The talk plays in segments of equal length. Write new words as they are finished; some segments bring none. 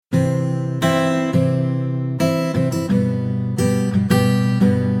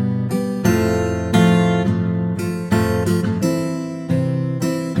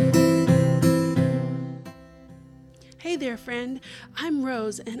there, friend. I'm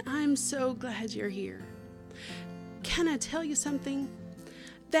Rose, and I'm so glad you're here. Can I tell you something?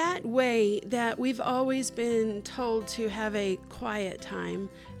 That way that we've always been told to have a quiet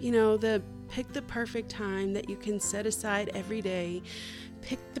time, pick the perfect time that you can set aside every day,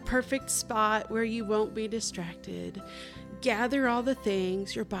 pick the perfect spot where you won't be distracted, gather all the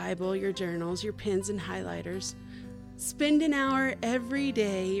things, your Bible, your journals, your pens and highlighters, spend an hour every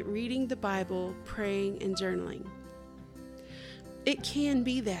day reading the Bible, praying and journaling. It can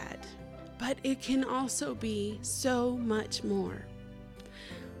be that, but it can also be so much more.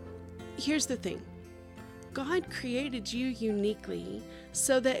 Here's the thing. God created you uniquely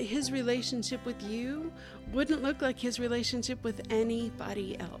so that his relationship with you wouldn't look like his relationship with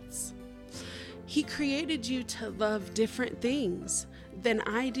anybody else. He created you to love different things than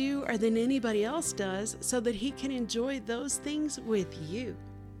I do or than anybody else does so that he can enjoy those things with you.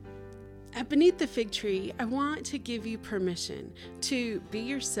 At Beneath the Fig Tree, I want to give you permission to be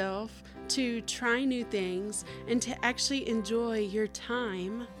yourself, to try new things, and to actually enjoy your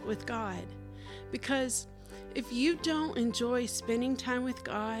time with God. Because if you don't enjoy spending time with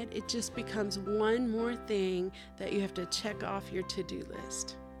God, it just becomes one more thing that you have to check off your to-do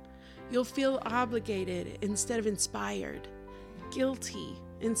list. You'll feel obligated instead of inspired, guilty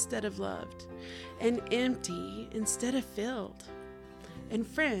instead of loved, and empty instead of filled. And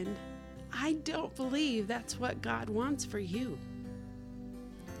friend, I don't believe that's what God wants for you.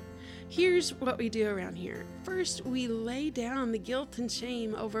 Here's what we do around here. First, we lay down the guilt and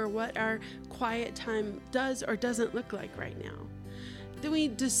shame over what our quiet time does or doesn't look like right now. Then we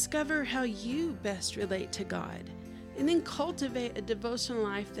discover how you best relate to God, and then cultivate a devotional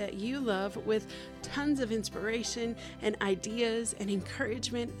life that you love with tons of inspiration and ideas and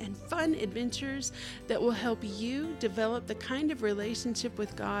encouragement and fun adventures that will help you develop the kind of relationship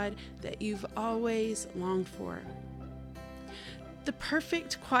with God that you've always longed for. The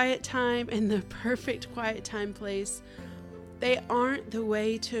perfect quiet time and the perfect quiet time place, they aren't the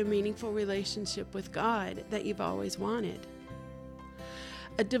way to a meaningful relationship with God that you've always wanted.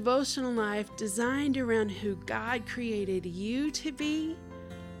 A devotional life designed around who God created you to be,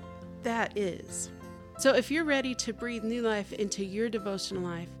 that is. So if you're ready to breathe new life into your devotional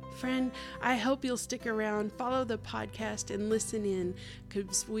life, friend, I hope you'll stick around, follow the podcast, and listen in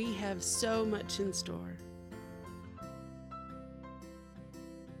because we have so much in store.